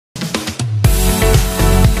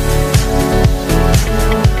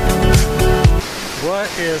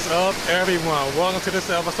is up, everyone? Welcome to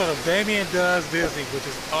this episode of Damien Does Disney, which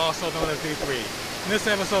is also known as D3. In this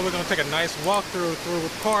episode, we're going to take a nice walkthrough through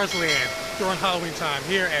Cars Land during Halloween time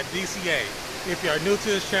here at DCA. If you are new to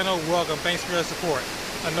this channel, welcome. Thanks for your support.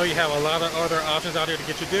 I know you have a lot of other options out there to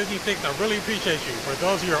get your Disney fix. I really appreciate you. For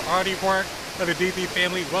those of you who are already part of the D3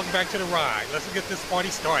 family, welcome back to the ride. Let's get this party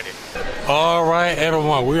started. All right,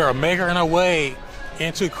 everyone, we are making our way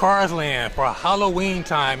into Cars Land for Halloween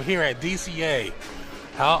time here at DCA.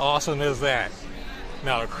 How awesome is that?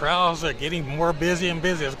 Now the crowds are getting more busy and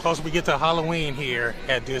busy as close as we get to Halloween here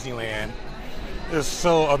at Disneyland. It's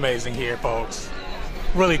so amazing here, folks.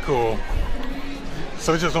 Really cool.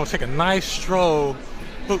 So we're just gonna take a nice stroll,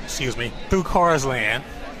 through Cars Land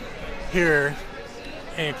here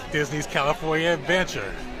in Disney's California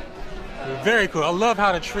Adventure. Very cool. I love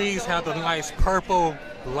how the trees have the nice purple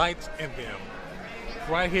lights in them.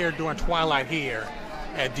 Right here during twilight here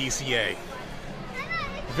at DCA.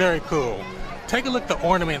 Very cool. Take a look at the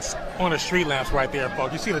ornaments on the street lamps right there,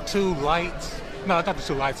 folks. You see the two lights? No, not the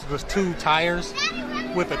two lights. There's two tires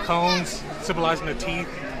with the cones symbolizing the teeth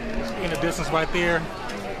in the distance right there.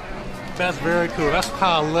 That's very cool. That's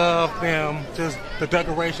how I love them. Just the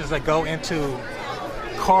decorations that go into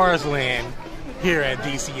Cars Land here at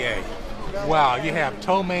DCA. Wow, you have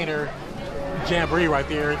Tow Mater Jamboree right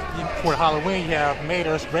there. For Halloween, you have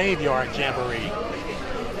Mater's Graveyard Jamboree.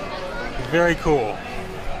 Very cool.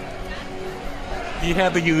 You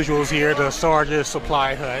have the usuals here, the Sarge's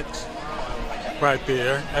Supply Hut right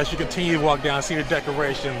there. As you continue to walk down, see the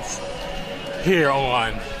decorations here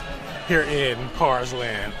in Cars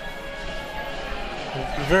Land.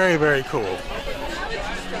 Very, very cool.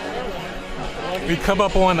 We come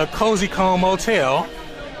up on the Cozy Cone Motel.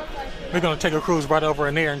 We're going to take a cruise right over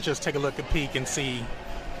in there and just take a look and peek and see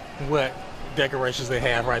what decorations they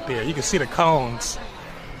have right there. You can see the cones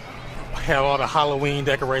have all the Halloween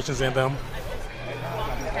decorations in them.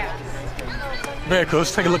 Very cool.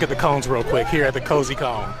 Let's take a look at the cones real quick here at the Cozy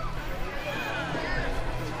Cone.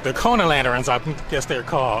 The Kona lanterns, I guess they're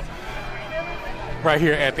called, right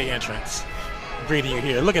here at the entrance. Greeting you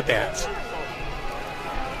here. Look at that.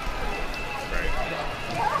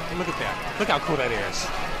 Look at that. Look how cool that is.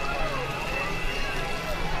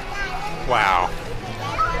 Wow.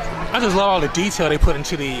 I just love all the detail they put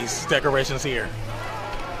into these decorations here.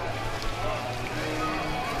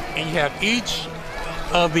 And you have each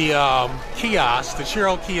of the kiosks, the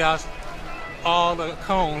churro kiosks, all the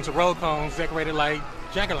cones, the road cones decorated like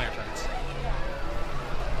jack-o'-lanterns.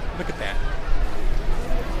 Look at that.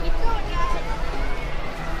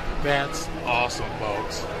 That's awesome,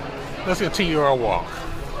 folks. Let's continue our walk.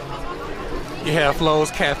 You have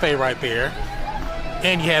Flo's Cafe right there.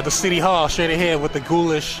 And you have the City Hall straight ahead with the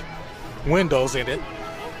ghoulish windows in it.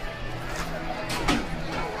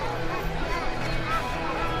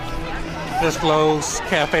 There's Flo's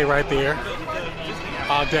Cafe right there,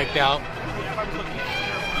 all decked out.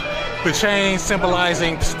 The chain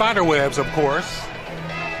symbolizing spider webs, of course.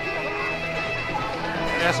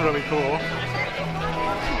 That's really cool.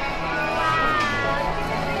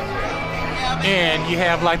 And you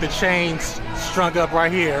have like the chains strung up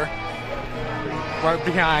right here, right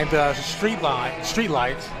behind the street lights,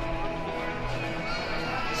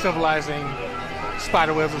 symbolizing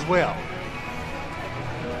spider webs as well.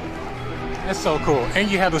 That's so cool. And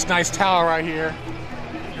you have this nice tower right here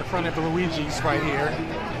in front of the Luigi's right here.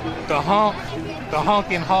 The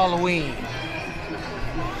honkin' Halloween.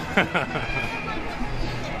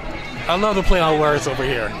 I love to play on words over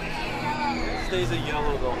here. Stays a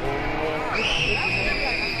yellow the whole.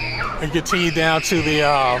 And continue down to the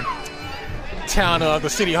town of the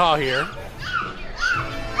City Hall here.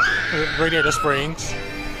 Radiator Springs.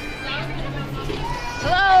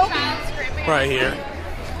 Hello. Right here.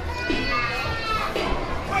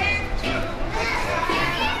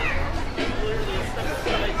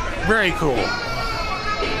 Very cool.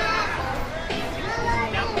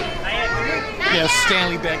 Yeah,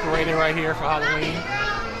 Stanley decorated right here for Halloween.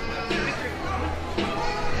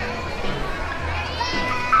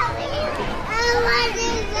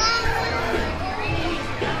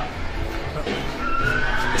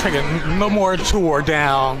 Take no more tour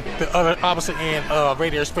down the other opposite end of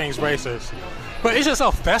Radiator Springs Racers. But it's just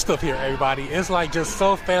so festive here, everybody. It's like just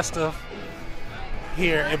so festive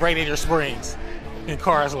here at Radiator Springs in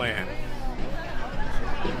Cars Land.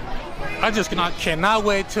 I just cannot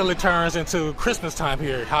wait till it turns into Christmas time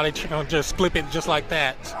here. How they just flip it just like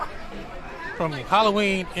that. From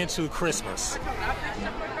Halloween into Christmas.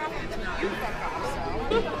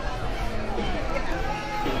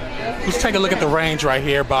 Let's take a look at the range right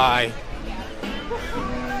here by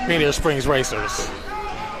Radiator Springs Racers.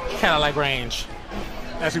 Cadillac range.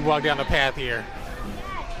 as we walk down the path here.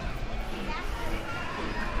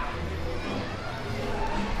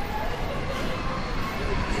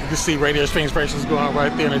 You can see Radiator Springs Races going on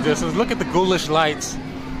right there in the distance. Look at the ghoulish lights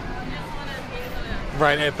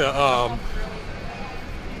right at the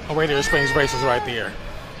Radiator Springs Races right there.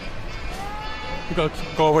 We're going to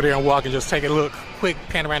go over there and walk and just take a look, quick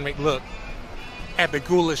panoramic look at the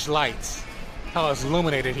ghoulish lights. How it's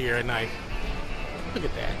illuminated here at night. Look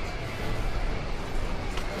at that.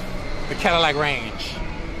 The Cadillac Range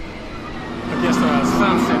against the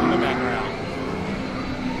sunset in the background.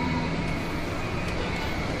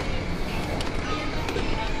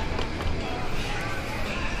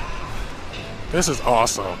 This is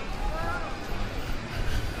awesome.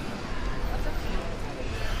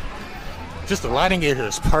 Just the lighting here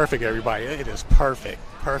is perfect, everybody. It is perfect.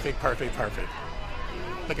 Perfect, perfect, perfect.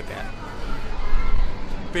 Look at that.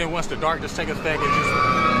 Then once the darkness takes us back, it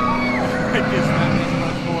gets that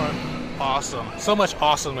much more awesome. So much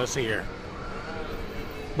awesomeness here.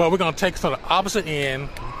 But we're going to take us to the opposite end,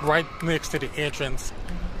 right next to the entrance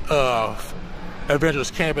of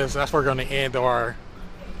Adventures Campus. That's where we're going to end our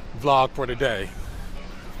vlog for today.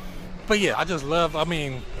 But yeah, I just love, I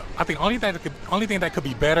think the only thing that could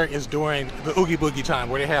be better is during the Oogie Boogie time,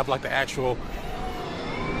 where they have like the actual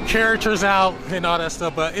characters out and all that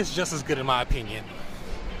stuff, but it's just as good in my opinion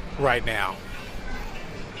right now.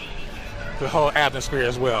 The whole atmosphere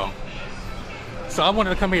as well. So I wanted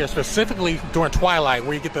to come here specifically during twilight,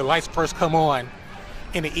 where you get the lights first come on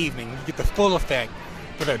in the evening. You get the full effect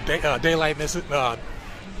for the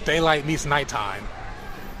daylight meets nighttime.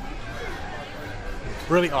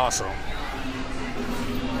 Really awesome.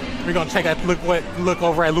 We're gonna take a look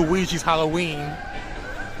over at Luigi's Halloween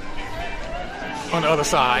on the other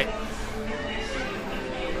side.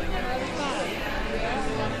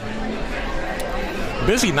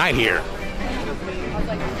 Busy night here.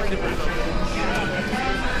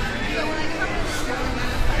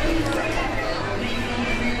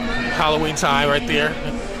 Halloween time right there.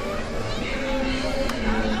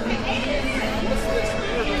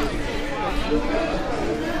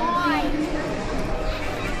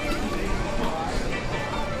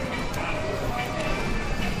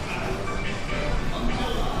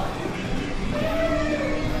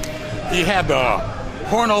 You have the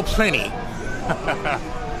Horno Plenty.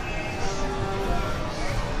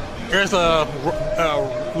 There's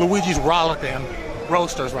Luigi's Rollickin'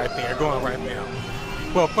 Roasters right there, going right now.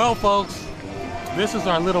 Well, folks, this is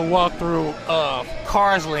our little walkthrough of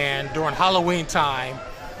Cars Land during Halloween time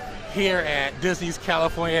here at Disney's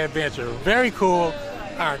California Adventure. Very cool.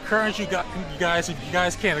 I encourage you guys, if you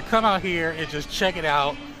guys can, to come out here and just check it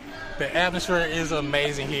out. The atmosphere is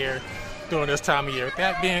amazing here during this time of year. With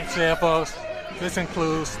that being said, folks, this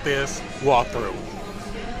includes this walkthrough.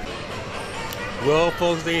 Well,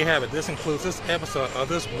 folks, there you have it. This includes this episode of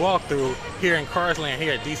this walkthrough here in Cars Land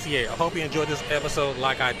here at DCA. I hope you enjoyed this episode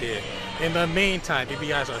like I did. In the meantime, if you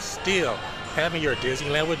guys are still having your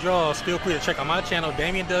Disneyland withdrawals, feel free to check out my channel,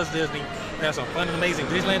 Damien Does Disney. We have some fun and amazing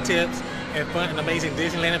Disneyland tips and fun and amazing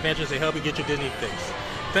Disneyland adventures to help you get your Disney fix.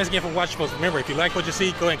 Thanks again for watching, folks. Remember, if you like what you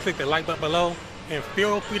see, go ahead and click the like button below. And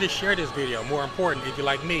feel free to share this video. More important, if you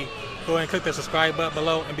like me, go ahead and click the subscribe button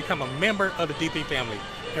below and become a member of the DP family.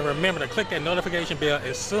 And remember to click that notification bell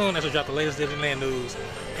as soon as I drop the latest Disneyland news.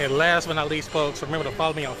 And last but not least, folks, remember to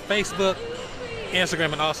follow me on Facebook,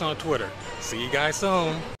 Instagram, and also on Twitter. See you guys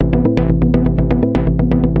soon.